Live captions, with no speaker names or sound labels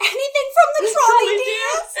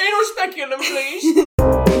Speculum, please.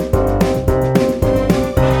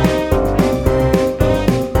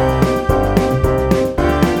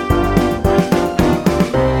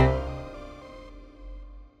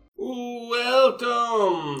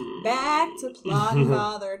 Welcome back to Plot and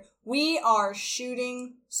Bothered. We are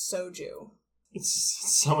shooting soju.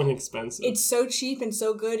 It's so inexpensive. It's so cheap and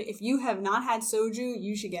so good. If you have not had soju,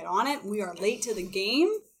 you should get on it. We are late to the game.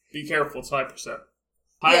 Be careful, it's 5%.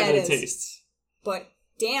 Higher than it tastes. But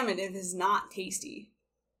damn it, it is not tasty.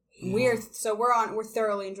 Yeah. We're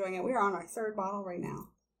thoroughly enjoying it. We are on our third bottle right now.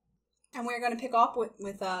 And we're going to pick up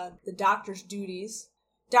with the doctor's duties.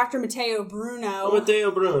 Dr. Matteo Bruno. Oh,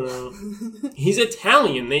 Matteo Bruno. He's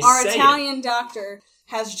Italian, they Our say. Our Italian doctor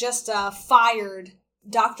has just fired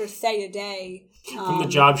Dr. Thea Day. From the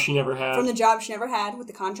job she never had. From the job she never had, with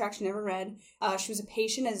the contract she never read. She was a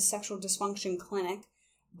patient at a sexual dysfunction clinic,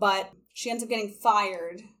 but she ends up getting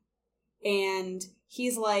fired. And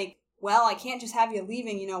he's like, well, I can't just have you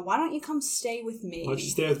leaving, why don't you come stay with me? Why don't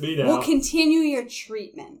you stay with me now? We'll continue your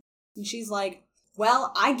treatment. And she's like,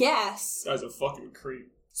 well, I guess. This guy's a fucking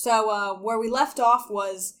creep. So, where we left off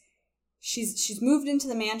was she's moved into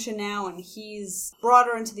the mansion now, and he's brought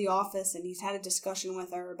her into the office, and he's had a discussion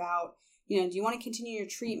with her about, do you want to continue your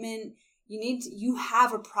treatment? You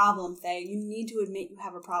have a problem, Faye. You need to admit you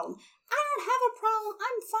have a problem. I don't have a problem.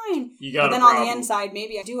 I'm fine. You got but then a problem. On the inside,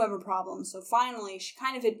 maybe I do have a problem. So finally, she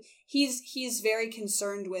kind of he's very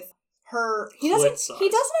concerned with her. He doesn't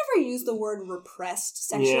ever use the word repressed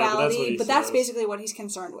sexuality, but that's basically what he's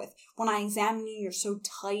concerned with. When I examine you, you're so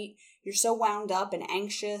tight, you're so wound up and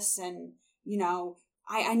anxious, and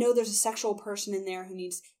I know there's a sexual person in there who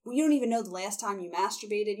needs. You don't even know the last time you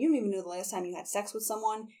masturbated. You don't even know the last time you had sex with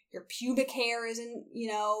someone. Your pubic hair isn't,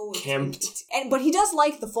 kempt. But he does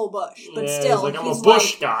like the full bush. But still, I'm a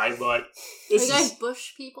bush guy. But are you guys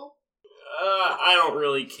bush people? I don't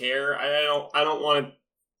really care. I don't want to.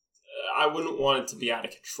 I wouldn't want it to be out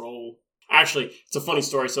of control. Actually, it's a funny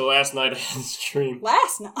story. So last night I had this dream.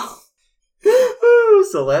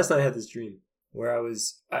 So last night I had this dream where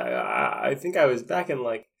I think I was back in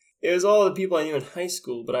it was all the people I knew in high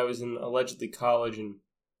school, but I was in allegedly college, and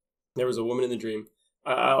there was a woman in the dream.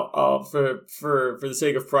 I'll for the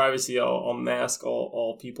sake of privacy, I'll mask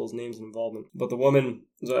all people's names and involvement. But the woman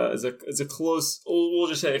is a close, we'll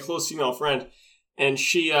just say a close female friend, and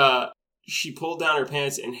she pulled down her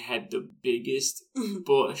pants and had the biggest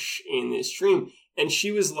bush in this dream. And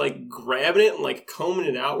she was grabbing it and combing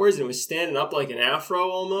it outwards, and it was standing up like an afro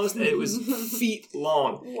almost. And it was feet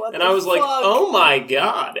long. And I was like, oh my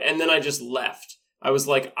God. And then I just left. I was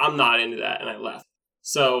like, I'm not into that. And I left.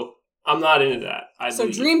 So I'm not into that. So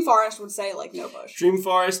Dream Forest would say no bush. Dream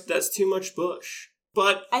Forest, that's too much bush.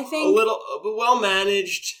 But I think a little well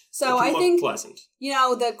managed. So I think pleasant.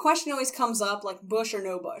 The question always comes up bush or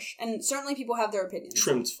no bush, and certainly people have their opinions.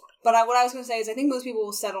 Trim's fine. But what I was going to say is I think most people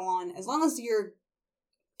will settle on as long as you're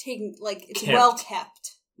taking it's kept. well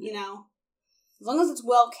kept. As long as it's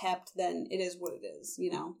well kept, then it is what it is. You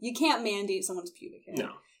can't mandate someone's pubic hair.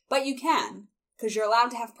 No, but you can because you're allowed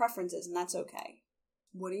to have preferences, and that's okay.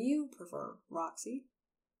 What do you prefer, Roxy?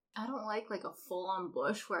 I don't like a full-on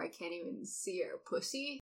bush where I can't even see her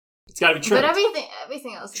pussy. It's gotta be trimmed. But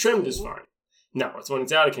everything else trimmed is fine. No, it's when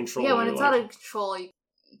it's out of control. Yeah, when it's out of control, you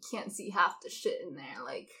can't see half the shit in there.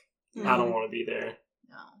 I don't want to be there.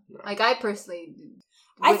 No. I personally.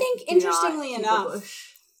 I think interestingly enough,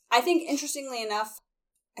 I think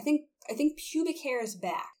pubic hair is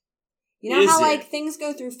back. You know how things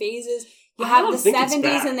go through phases. You have the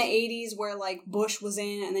 70s and the 80s where bush was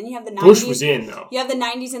in, and then you have the 90s. Bush was in though. You have the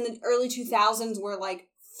 90s and the early 2000s where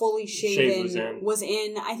fully shaven was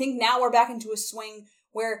in. I think now we're back into a swing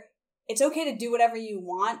where it's okay to do whatever you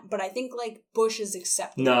want, but I think bush is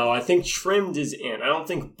acceptable. No, I think trimmed is in. I don't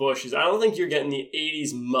think bush is. I don't think you're getting the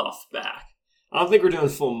 80s muff back. I don't think we're doing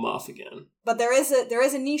full muff again. But there is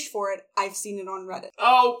a niche for it. I've seen it on Reddit.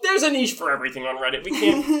 Oh, there's a niche for everything on Reddit. We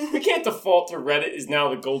can't default to Reddit is now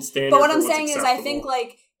the gold standard. But what I'm saying is, I think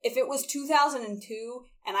if it was 2002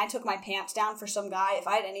 and I took my pants down for some guy, if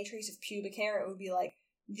I had any trace of pubic hair, it would be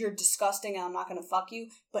you're disgusting and I'm not going to fuck you.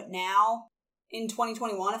 But now, in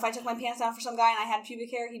 2021, if I took my pants down for some guy and I had pubic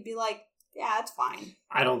hair, he'd be like, yeah, it's fine.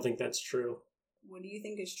 I don't think that's true. What do you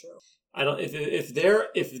think is true? I don't. If there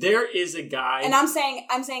is a guy, and I'm saying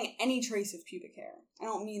any trace of pubic hair. I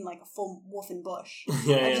don't mean a full wolf and bush.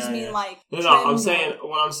 I just mean No. I'm saying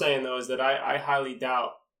what I'm saying though is that I highly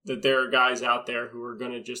doubt that there are guys out there who are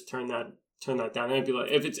going to just turn that down. And it'd be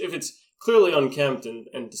if it's clearly unkempt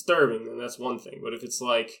and disturbing, then that's one thing. But if it's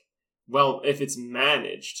if it's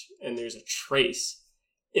managed and there's a trace,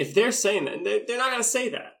 if they're saying that, they're not going to say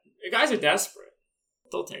that. The guys are desperate.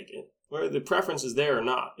 they'll take it. Whether the preference is there or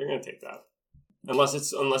not, they're going to take that. Unless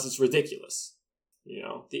it's ridiculous. You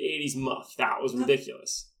know, the 80s muff, that was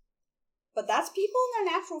ridiculous. But that's people in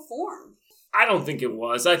their natural form. I don't think it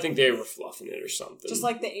was. I think they were fluffing it or something. Just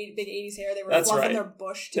like the big 80s hair, they were fluffing their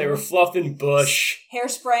bush too. They were fluffing bush.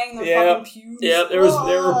 Hairspraying their fucking pubes. Yeah, there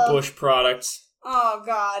were bush products. Oh,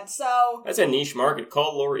 God. So... That's a niche market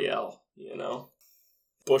called L'Oreal, you know?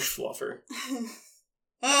 Bush fluffer.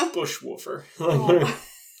 Bush woofer.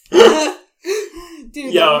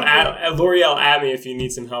 Dude, yo, L'Oreal, at me if you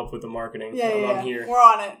need some help with the marketing. I'm here. We're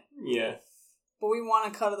on it. Yeah. But we want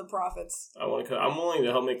a cut of the profits. I'm willing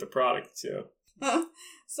to help make the product, too.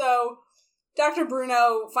 So, Dr.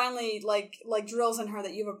 Bruno finally, drills in her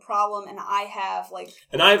that you have a problem, and I have,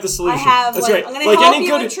 And I have the solution. That's right. I'm going to help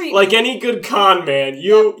you with treatment. Like any good con man,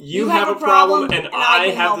 you have a problem, and I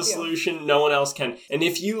have the solution. No one else can. And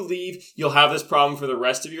if you leave, you'll have this problem for the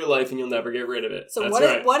rest of your life, and you'll never get rid of it. So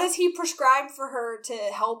what does he prescribe for her to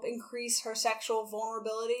help increase her sexual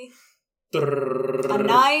vulnerability? A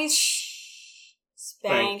nice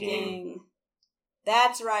spanking.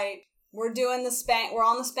 That's right. We're doing the spank. We're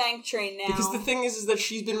on the spank train now. Because the thing is that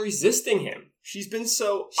she's been resisting him. She's been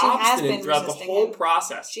so obstinate throughout the whole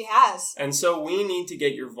process. She has. And so we need to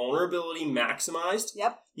get your vulnerability maximized.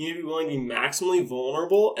 Yep. You need to be willing to be maximally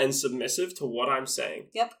vulnerable and submissive to what I'm saying.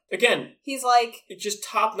 Yep. Again, he's like, it's just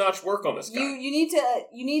top-notch work on this guy. You need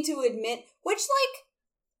to admit, which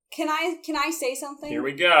can I say something? Here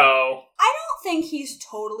we go. I don't think he's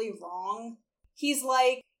totally wrong. He's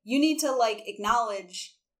like, you need to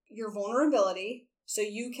acknowledge your vulnerability so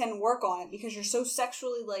you can work on it because you're so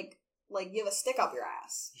sexually you have a stick up your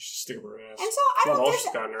ass. Stick up her ass. And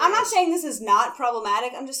so I'm not saying this is not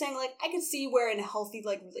problematic. I'm just saying I could see where in a healthy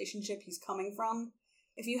relationship he's coming from.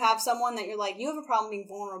 If you have someone that you're you have a problem being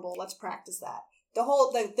vulnerable, let's practice that.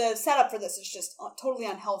 The setup for this is just totally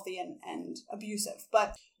unhealthy and abusive.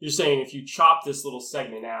 But you're saying if you chop this little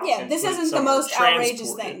segment out, this isn't the most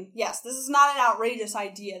outrageous thing. Yes, this is not an outrageous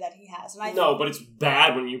idea that he has. And but it's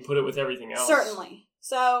bad when you put it with everything else. Certainly.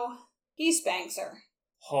 So he spanks her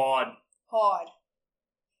hard.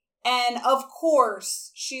 And of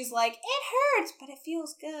course, she's like, it hurts, but it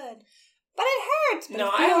feels good. But it hurts, but it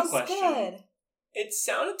feels I have a question. Good. It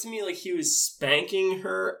sounded to me like he was spanking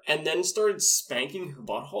her and then started spanking her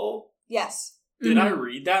butthole. Yes. Did I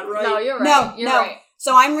read that right? No, you're right. You're right.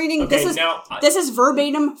 So I'm reading, this is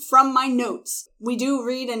verbatim from my notes. We do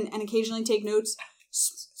read and occasionally take notes.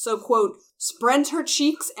 So, quote, spreads her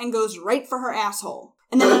cheeks and goes right for her asshole.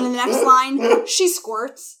 And then on the next line, she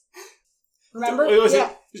squirts. Remember?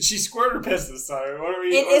 Did she squirt or piss this time?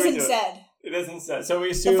 It isn't said. It isn't said. So we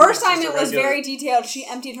assume the first time it was very detailed. She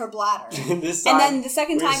emptied her bladder. And then the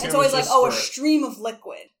second time it's always a stream of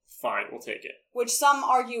liquid. Fine, we'll take it. Which some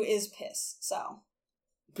argue is piss, so.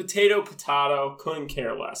 Potato, couldn't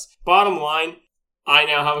care less. Bottom line, I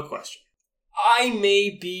now have a question. I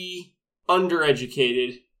may be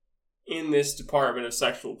undereducated in this department of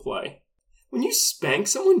sexual play. When you spank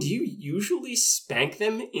someone, do you usually spank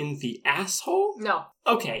them in the asshole? No.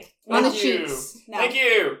 Okay. On the cheeks. No. Thank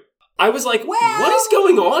you. I was like, what is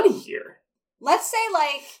going on here? Let's say,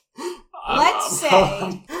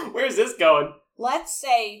 where's this going? Let's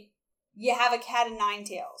say you have a cat of nine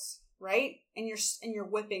tails, right? And you're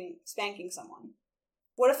spanking someone.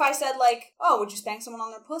 What if I said, would you spank someone on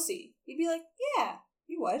their pussy? You'd be like, yeah,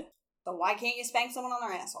 you would. But why can't you spank someone on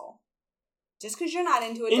their asshole? Just because you're not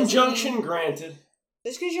into it doesn't Injunction granted.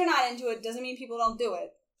 Just because you're not into it doesn't mean people don't do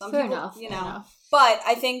it. Fair enough. But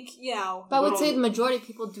I think, But I would say the majority of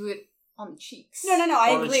people do it on the cheeks. No,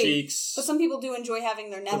 I agree. The cheeks. But some people do enjoy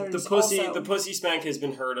having their nethers The pussy spank has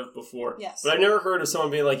been heard of before. Yes. But I've never heard of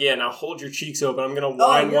someone being like, yeah, now hold your cheeks open. I'm going to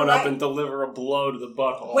wind one up and deliver a blow to the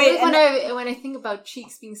butthole. Wait, when I think about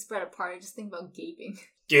cheeks being spread apart, I just think about gaping.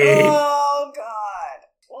 Oh, God.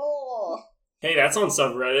 Oh. Hey, that's on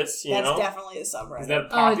subreddits, you know? That's definitely a subreddit. Is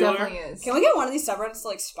that popular? Oh, it definitely is. Can we get one of these subreddits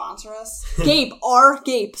to, sponsor us? Gape. Our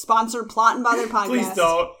Gape. Sponsor Plot and Bother Podcast. Please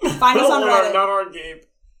don't. Find us on Reddit. Not our Gape.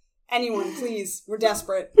 Anyone, please. We're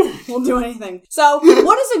desperate. We'll do anything. So,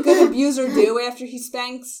 what does a good abuser do after he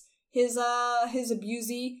spanks his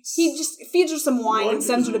abusee? He just feeds her some wine and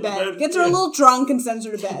sends her to bed. Gets her a little drunk and sends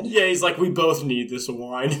her to bed. Yeah, he's like, we both need this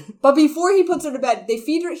wine. But before he puts her to bed, he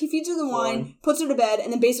feeds her the wine, puts her to bed,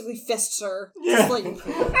 and then basically fists her to sleep.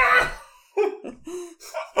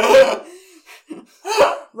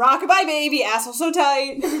 Rockabye baby, asshole so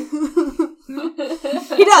tight.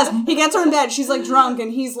 He does. He gets her in bed. She's drunk,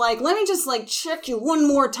 and he's like, let me just check you one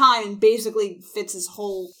more time, and basically fits his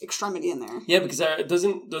whole extremity in there. Yeah, because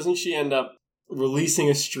doesn't she end up releasing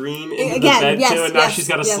a stream into the bed too, and now she's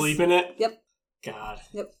got to sleep in it? Yep. God.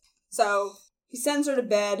 Yep. So he sends her to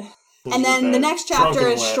bed. And then the next chapter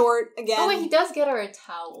is short again. Oh, wait, he does get her a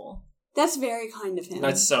towel. That's very kind of him.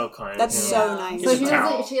 That's so kind. That's so nice. So she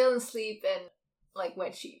doesn't sleep in like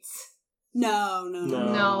wet sheets. No.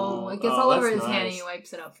 It gets all over his hand and he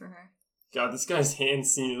wipes it up for her. God, this guy's hand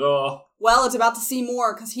seen it all. Well, it's about to see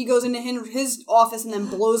more because he goes into his office and then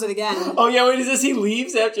blows it again. Oh yeah, wait, is this? He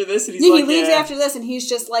leaves after this, and he's he leaves after this, and he's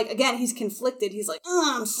just like, again, he's conflicted. He's like,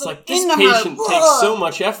 I'm so like, this patient takes so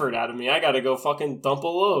much effort out of me. I gotta go fucking dump a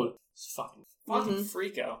load. It's fucking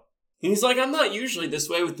freak out. And he's like, I'm not usually this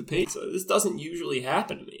way with the patient. So this doesn't usually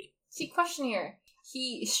happen to me. See, question here.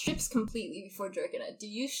 He strips completely before jerking it. Do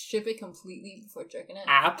you strip it completely before jerking it?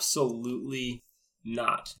 Absolutely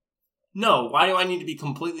not. No, why do I need to be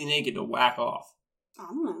completely naked to whack off? I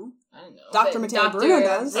don't know. Dr. Matteo Bruno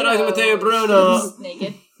does. Dr. Matteo Bruno.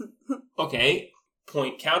 Naked. Okay,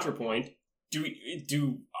 counterpoint. Do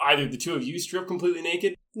either the two of you strip completely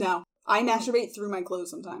naked? No. I masturbate through my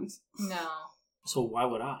clothes sometimes. No. So why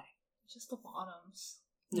would I? Just the bottoms.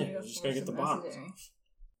 Yeah, you're just gotta get the bottoms.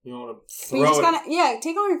 You don't want to throw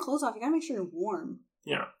take all your clothes off. You gotta make sure you're warm.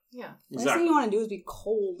 Yeah. Yeah. Exactly. Last thing you want to do is be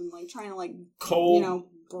cold and like trying to cold,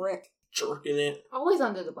 brick. Jerking it. Always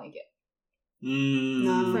under the blanket.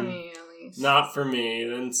 No. For me, at least. Not for me.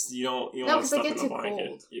 Then you don't want stuff in the blanket.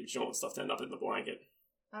 Cold. You don't want stuff to end up in the blanket.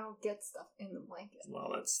 I don't get stuff in the blanket.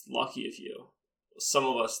 Well, that's lucky of you. Some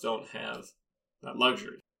of us don't have that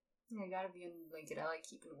luxury. Yeah, you gotta be in the blanket. I like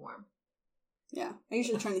keeping it warm. Yeah. I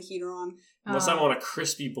usually turn the heater on. Unless I want a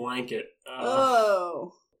crispy blanket.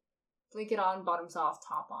 Blanket on, bottoms off,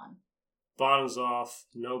 top on. Bottoms off,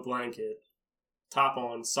 no blanket. Top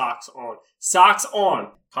on, socks on. Socks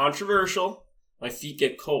on! Controversial. My feet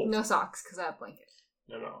get cold. No socks, because I have blanket.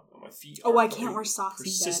 No. My feet I can't wear socks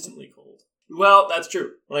persistently cold. Well, that's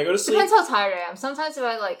true. When I go to sleep... Depends how tired I am. Sometimes if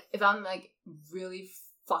I'm really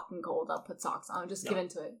fucking cold, I'll put socks on. Just give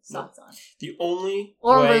into it. Socks on. The only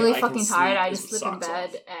Or way I'm really I fucking tired, I just slip in bed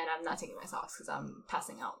off. And I'm not taking my socks because I'm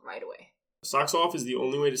passing out right away. Socks off is the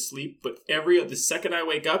only way to sleep, but the second I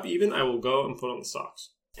wake up even, I will go and put on the socks.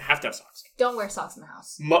 I have to have socks. Don't wear socks in the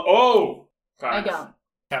house. God. I don't.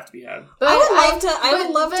 Have to be had. But I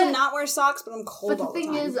would love to not wear socks, but I'm cold all the time.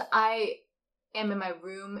 But the thing is, I am in my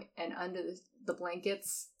room and under the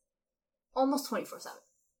blankets almost 24/7.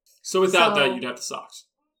 So without that, you'd have the socks.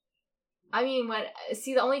 I mean,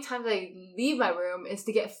 the only times I leave my room is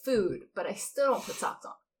to get food, but I still don't put socks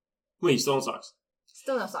on. Wait, you still have socks?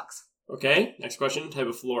 Still no socks. Okay, next question. Type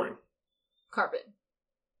of flooring. Carpet.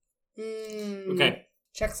 Okay.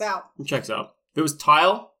 Checks out. Checks out. If it was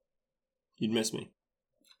tile, you'd miss me.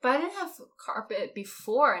 But I didn't have carpet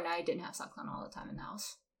before, and I didn't have socks on all the time in the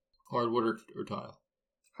house. Hardwood or tile?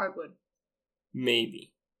 Hardwood.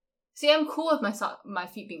 Maybe. See, I'm cool with my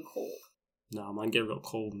feet being cold. No, mine get real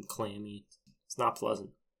cold and clammy. It's not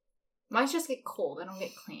pleasant. Mine just get cold. I don't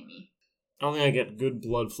get clammy. I don't think I get good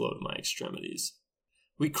blood flow to my extremities.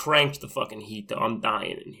 We cranked the fucking heat, though. I'm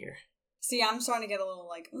dying in here. See, I'm starting to get a little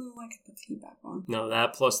like, ooh, I can put the heat back on. No,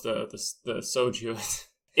 that plus the soju.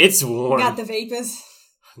 It's warm. You got the vapors.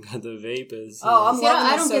 I got the vapors. Oh, I'm loving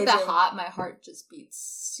I don't soju. get that hot. My heart just beats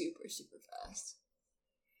super, super fast.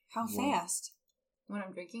 How fast? When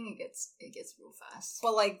I'm drinking, it gets real fast.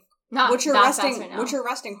 But like, not what's your not resting? right now. What's your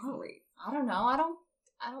resting heart rate? I don't know. I don't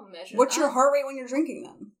measure. What's your heart rate when you're drinking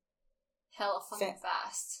then? Hella fucking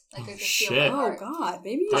fast. Like I can shit. feel my Oh heart. God,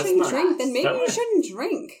 maybe you shouldn't drink. Then maybe you shouldn't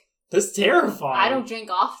drink. That's terrifying. I don't drink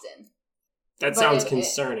often. That sounds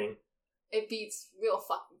concerning. It beats real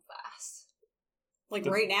fucking fast. Like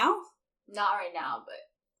right now? Not right now, but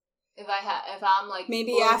if I'm like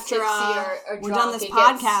maybe after or we're drunk, done this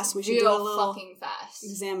podcast, we should do a real little fucking fast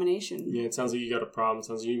examination. Yeah, it sounds like you got a problem. It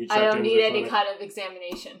sounds like you need to be I checked don't need any kind of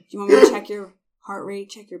examination. Do you want me to check your heart rate,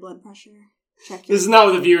 check your blood pressure, check your... This is not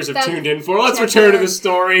what the viewers have tuned in for. Let's return to the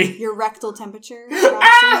story. Your rectal temperature.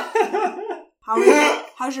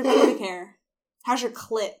 How's your pubic hair? How's your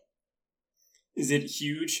clit? Is it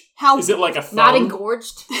huge? Is it like a thumb? Not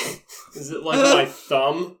engorged? Is it like my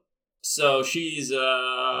thumb? So she's,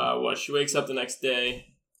 she wakes up the next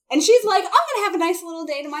day. And she's like, I'm gonna have a nice little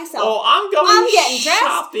day to myself. Oh, I'm getting dressed.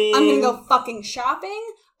 Shopping. I'm gonna go fucking shopping.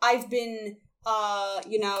 I've been,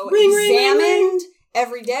 examined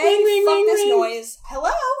every day. Fuck this noise.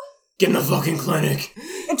 Hello? Get in the fucking clinic.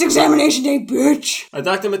 It's examination day, bitch.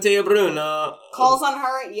 Dr. Matteo Bruno calls on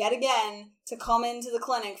her yet again to come into the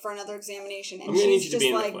clinic for another examination. And she's just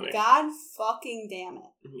like, God fucking damn it.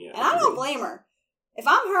 Yeah, and I don't blame her. If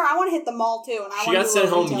I'm her, I want to hit the mall too. And she got sent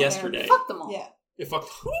home yesterday. Fuck the mall. Yeah. What do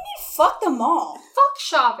you mean fuck the mall? Fuck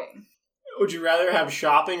shopping. Would you rather have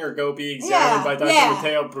shopping or go be examined by Dr.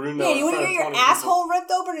 Matteo Bruno? Yeah, you want to get your asshole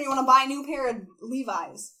ripped open or you want to buy a new pair of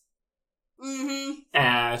Levi's?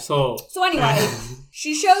 Asshole. So anyway,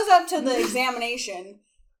 she shows up to the examination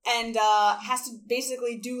and has to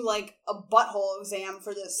basically do like a butthole exam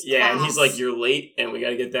for this class. And he's like, you're late and we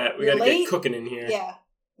gotta get that. We gotta get cooking in here. Yeah.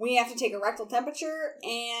 We have to take a rectal temperature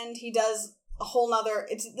and he does a whole nother,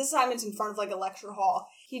 this time it's in front of like a lecture hall.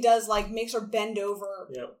 He does like, makes her bend over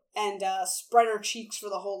and spread her cheeks for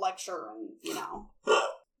the whole lecture and, you know,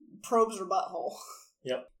 probes her butthole.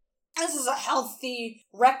 Yep. This is a healthy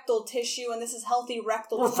rectal tissue, and this is healthy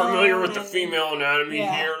rectal We're familiar with the female anatomy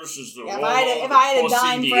here. This is the if I had a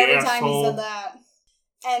dime for every time he said that.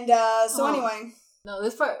 And anyway. No,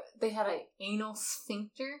 this part, they had an anal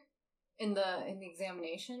sphincter in the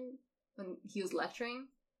examination when he was lecturing.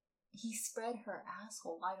 He spread her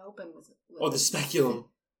asshole wide open with the speculum.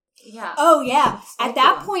 Yeah. Oh, yeah. At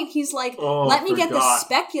that point, he's like, let me get the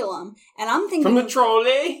speculum. And I'm thinking... From the trolley?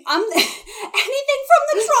 Anything from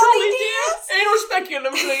the trolley, dear? Anal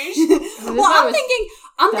speculum, please. Well, I'm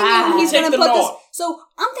thinking he's going to put this... So,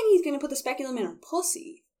 I'm thinking he's going to put the speculum in her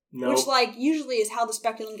pussy. Nope. Which, like, usually is how the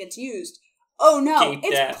speculum gets used. Oh, no.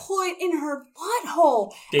 It's put in her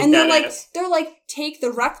butthole. And they're like, take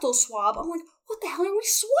the rectal swab. I'm like... What the hell are we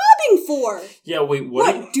swabbing for? Yeah, wait,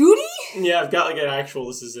 what? Duty? Yeah, I've got like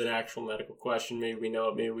this is an actual medical question. Maybe we know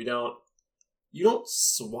it, maybe we don't. You don't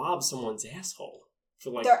swab someone's asshole. For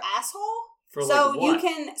like... Their asshole? For like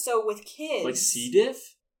what? So with kids... Like C.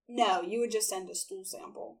 diff? No, you would just send a stool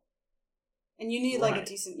sample. And you need like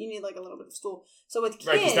a little bit of stool. So with kids...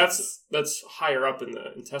 Right, because that's higher up in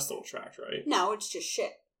the intestinal tract, right? No, it's just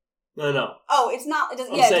shit. No. Oh, it's not... It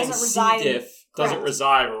doesn't reside... C. diff doesn't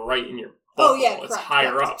reside right in your... Oh, yeah, correct. It's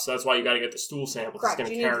higher up, so that's why you got to get the stool sample. It's going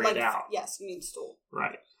to carry it out. Yes, you need stool.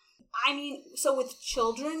 Right. I mean, so with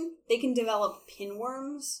children, they can develop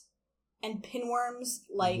pinworms, and pinworms,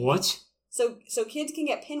 like... What? So kids can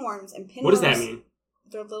get pinworms, and pinworms... What does that mean?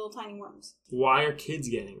 They're little tiny worms. Why are kids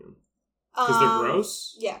getting them? Because they're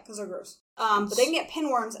gross? Yeah, because they're gross. But they can get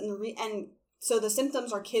pinworms, and so the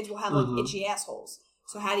symptoms are kids will have, like, itchy assholes.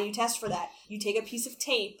 So how do you test for that? You take a piece of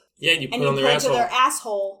tape... Yeah, and you put it on their asshole. To their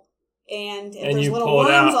asshole... And if there's little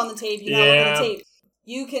worms on the tape, you gotta look at the tape.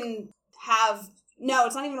 You can have... No,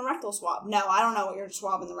 it's not even a rectal swab. No, I don't know what you're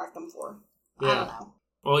swabbing the rectum for. Yeah. I don't know.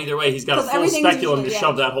 Well, either way, he's got a full speculum to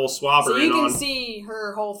shove that whole swabber in on. So you can see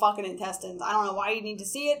her whole fucking intestines. I don't know why you need to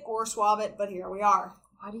see it or swab it, but here we are.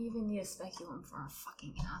 Why do you even need a speculum for a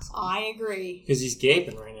fucking asshole? I agree. Because he's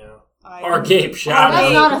gaping right now. Our Gape, shout out.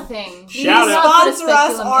 That's not a thing. Shout out. Sponsor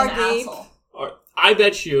us, our Gape. I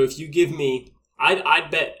bet you if you give me...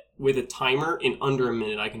 I'd bet... With a timer, in under a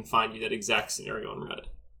minute, I can find you that exact scenario on Reddit.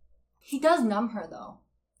 He does numb her, though.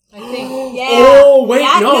 I think. Oh, wait,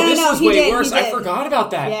 this was way worse. I forgot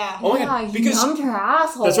about that. Yeah. Oh, my God. Because he numbed her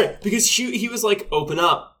asshole. That's right. Because he was like, open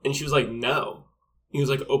up. And she was like, no. He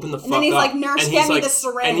was like, open the fuck up. And then he's like, nurse, get me the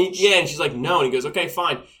syringe. And she's like, no. And he goes, okay,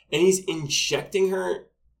 fine. And he's injecting her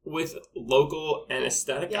with local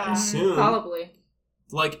anesthetic, I assume. Probably.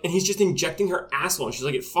 Like, and he's just injecting her asshole. And she's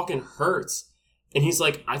like, it fucking hurts. And he's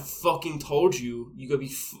like, I fucking told you, you gotta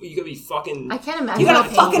be fucking... I can't imagine. You gotta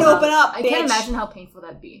fucking open up, I can't imagine how painful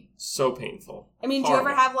that'd be. So painful. I mean, do you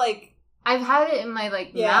ever have like... I've had it in my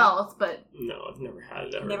mouth, but... No, I've never had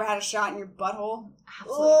it ever. Never had a shot in your butthole?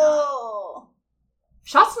 Absolutely not.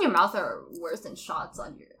 Shots in your mouth are worse than shots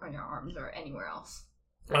on your arms or anywhere else.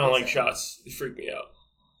 I don't like shots. They freak me out.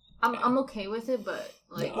 I'm okay with it, but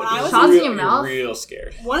like when I was shots in your mouth, you're real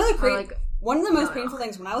scared. One of the most painful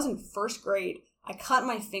things when I was in first grade, I cut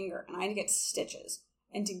my finger and I had to get stitches.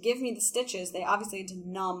 And to give me the stitches, they obviously had to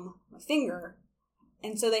numb my finger.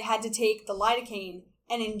 And so they had to take the lidocaine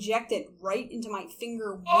and inject it right into my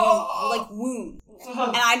finger wound.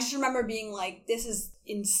 And I just remember being like, this is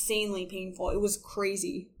insanely painful. It was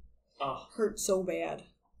crazy. Hurt so bad.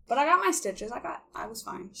 But I got my stitches. I was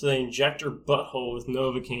fine. So they inject her butthole with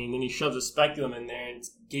Novocaine, then he shoves a speculum in there, and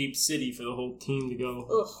it's Gape City for the whole team to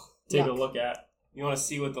go take a look at. You want to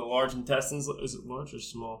see what the large intestines... Is it large or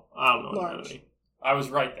small? I don't know. Large. I was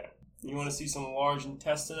right there. You want to see some large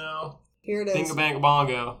intestinal? Here it is. Bingo bango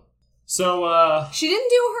bongo. So, She didn't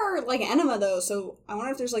do her, enema, though, so I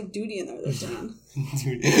wonder if there's, duty in there this time.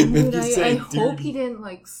 Dude, I hope he didn't,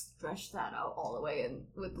 stretch that out all the way in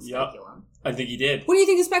with the speculum. I think he did. What do you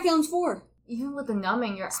think the speculum's for? Even with the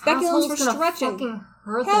numbing, your speculum's for stretching. Fucking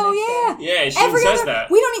hurt Hell the next day. Yeah, she says that.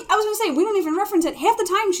 I was going to say, we don't even reference it. Half the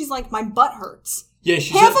time, she's like, my butt hurts. Yeah,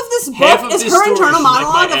 half of this book is her internal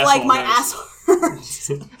monologue of, my asshole hurts.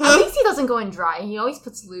 At least he doesn't go in dry. He always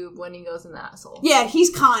puts lube when he goes in the asshole. Yeah, he's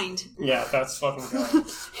kind. Yeah, that's fucking kind.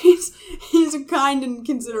 he's a kind and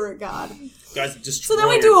considerate God. Guys, just so then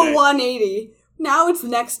we do a 180. Now it's the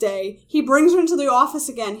next day. He brings her into the office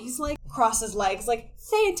again. He's like, cross his legs, like,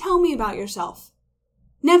 Thea, tell me about yourself.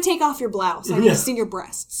 Now take off your blouse. I need to see your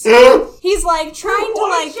breasts. He's like trying to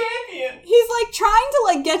like, he's like trying to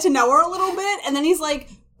like get to know her a little bit, and then he's like,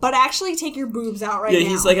 but actually take your boobs out right now. Yeah,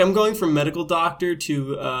 he's like, I'm going from medical doctor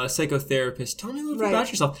to psychotherapist. Tell me a little bit about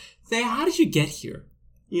yourself. Thea, how did you get here?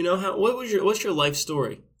 You know, what's your life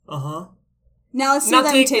story? Uh-huh. Now let's see them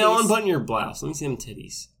titties. Now unbutton your blouse. Let me see them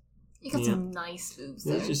titties. You got some nice boobs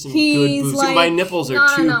there. Just some good boobs. Like, my nipples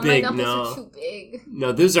are too big. My nipples are too big.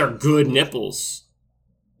 No, those are good nipples.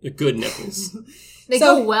 They're good nipples. They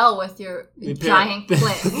go well with your giant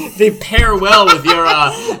clit. They pair well with your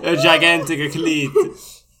gigantic clit.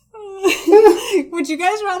 Would you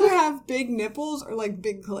guys rather have big nipples or like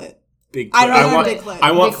big clit? Big clit. I want big clit.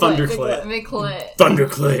 I want thunder clit. Big clit. Thunder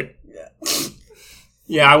clit. Yeah.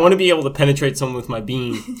 Yeah, I want to be able to penetrate someone with my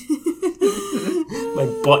bean. My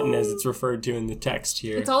button, as it's referred to in the text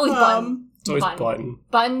here. It's always button. It's always button.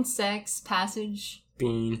 Button, sex, passage.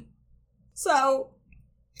 Bean. So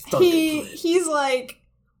he's like,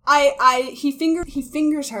 he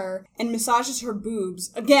fingers her and massages her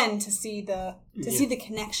boobs again to see the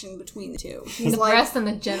connection between the two. He's the like, breast and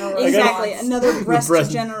the general exactly response. Another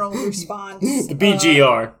breast general response. The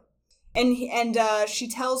BGR. And she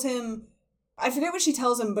tells him, I forget what she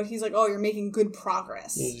tells him, but he's like, oh, you're making good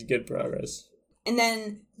progress. This is good progress. And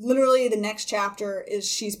then literally the next chapter is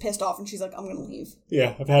she's pissed off and she's like, I'm gonna leave.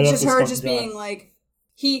 Yeah, I've had enough. It's just her just being like,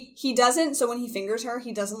 he doesn't, so when he fingers her,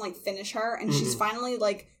 he doesn't like finish her, and she's finally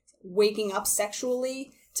like waking up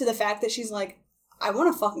sexually to the fact that she's like, I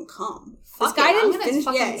want to fucking come. This guy didn't finish.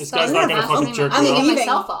 Yeah, this guy's not gonna fucking jerk me off. I'm leaving.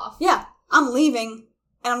 Myself off. Yeah, I'm leaving.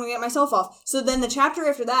 And I'm gonna get myself off. So then the chapter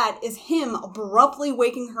after that is him abruptly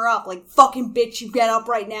waking her up, like, fucking bitch, you get up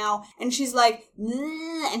right now. And she's like,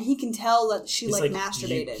 nah, and he can tell that she like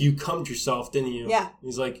masturbated. You cummed yourself, didn't you? Yeah.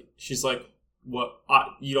 She's like, what?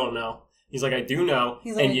 You don't know. He's like, I do know,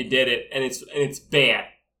 like, and you did it, and it's bad.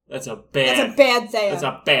 That's a bad Thea. That's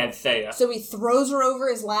a bad Thea. So he throws her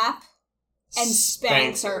over his lap and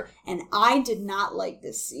spanks her. And I did not like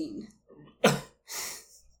this scene.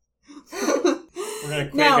 We're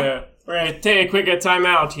gonna take a quick time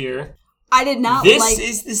out here. I did not This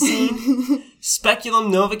is the scene.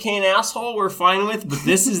 Speculum Novocaine asshole we're fine with, but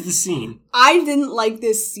this is the scene. I didn't like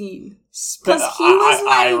this scene. Because he was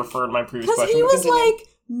like... I referred to my previous question. Because he was like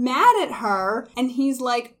mad at her, and he's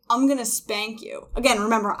like, I'm gonna spank you. Again,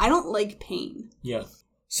 remember, I don't like pain. Yeah.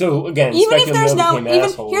 So, again, even if there's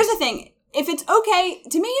assholes. Here's the thing. If it's okay,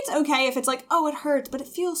 to me it's okay if it's like, oh, it hurts, but it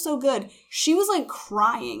feels so good. She was like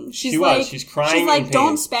crying. She's crying. She's like,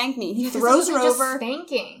 don't spank me. He throws her over.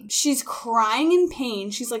 Spanking. She's crying in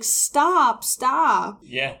pain. She's like, stop.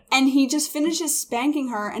 Yeah. And he just finishes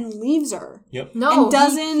spanking her and leaves her. Yep. No, and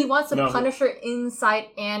doesn't. He wants to punish her inside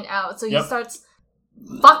and out. So he starts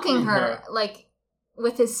fucking her like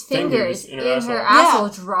with his fingers in her asshole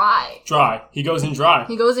dry. He goes in dry.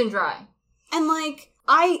 And like.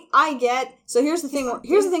 I get. So here's the thing.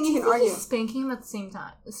 Here's the thing you can argue. Spanking him at the same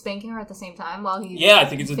time. Spanking her at the same time while he's. Yeah, I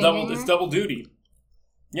think it's double duty.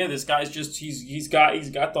 Yeah, this guy's just he's got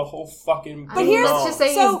the whole fuking. But let's just say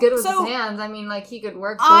he's good with his hands. I mean, like he could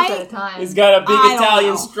work both at a time. He's got a big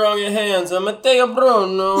Italian strong hands. I'm Matteo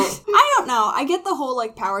Bruno. I don't know. I get the whole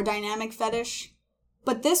like power dynamic fetish,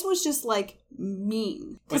 but this was just like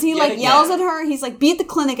mean because he like yells at her. He's like, "Be at the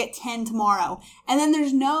clinic at 10 tomorrow," and then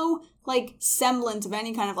there's no like semblance of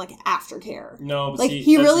any kind of like aftercare. No, but like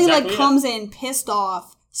he really exactly like comes in pissed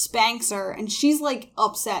off, spanks her, and she's like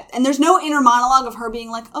upset. And there's no inner monologue of her being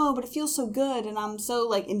like, "Oh, but it feels so good, and I'm so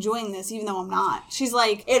like enjoying this, even though I'm not." She's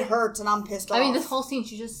like, "It hurts, and I'm pissed off." I mean, this whole scene,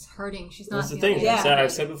 she's just hurting. She's not. That's the thing.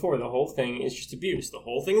 I've said before, the whole thing is just abuse. The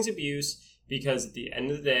whole thing is abuse. Because at the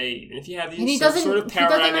end of the day, even if you have these sort of power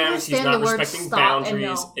dynamics, he's not respecting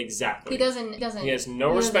boundaries. Exactly. He doesn't. He has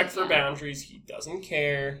no respect for boundaries. He doesn't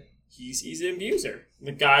care. He's an abuser.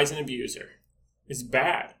 The guy's an abuser. It's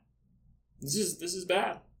bad. This is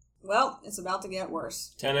bad. Well, it's about to get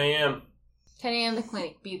worse. 10 a.m. 10 a.m. the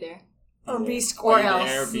clinic. Be there. Or be square.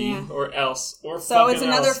 Or else. So it's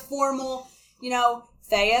another formal,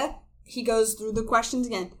 Thea, he goes through the questions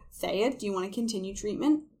again. Thea, do you want to continue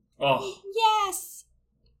treatment? Oh. Yes.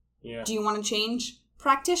 Yeah. Do you want to change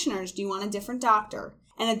practitioners? Do you want a different doctor?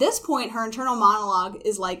 And at this point, her internal monologue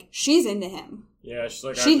is like, she's into him. Yeah, she's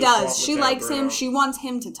like, she does. She likes him. She wants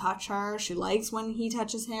him to touch her. She likes when he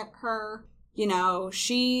touches her. you know,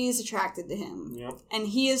 she's attracted to him. Yep. And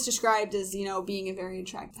he is described as, you know, being a very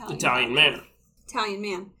attractive Italian man. Italian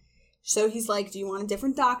man. So he's like, do you want a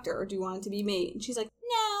different doctor or do you want it to be me? And she's like,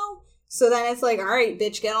 no. So then it's like, all right,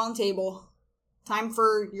 bitch, get on the table. Time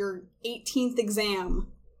for your 18th exam.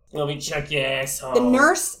 Let me check your asshole. The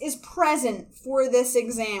nurse is present for this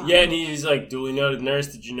exam. Yeah, and he's like, duly noted, nurse,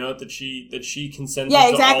 did you note that she consented yeah,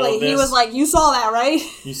 exactly. to all of this? He was like, you saw that, right?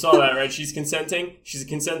 You saw that, right? She's consenting. She's a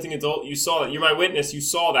consenting adult. You saw that. You're my witness. You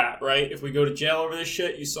saw that, right? If we go to jail over this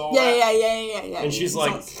shit, you saw that? Yeah. And she's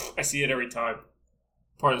like, I see it every time.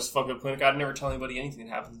 Part of this fucking clinic. I'd never tell anybody anything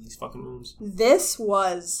that happens in these fucking rooms. This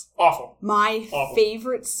was... awful. My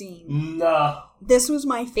favorite scene. No. This was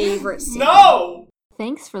my favorite scene. No!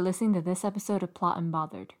 Thanks for listening to this episode of Plot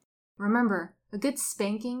Unbothered. Remember, a good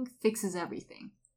spanking fixes everything.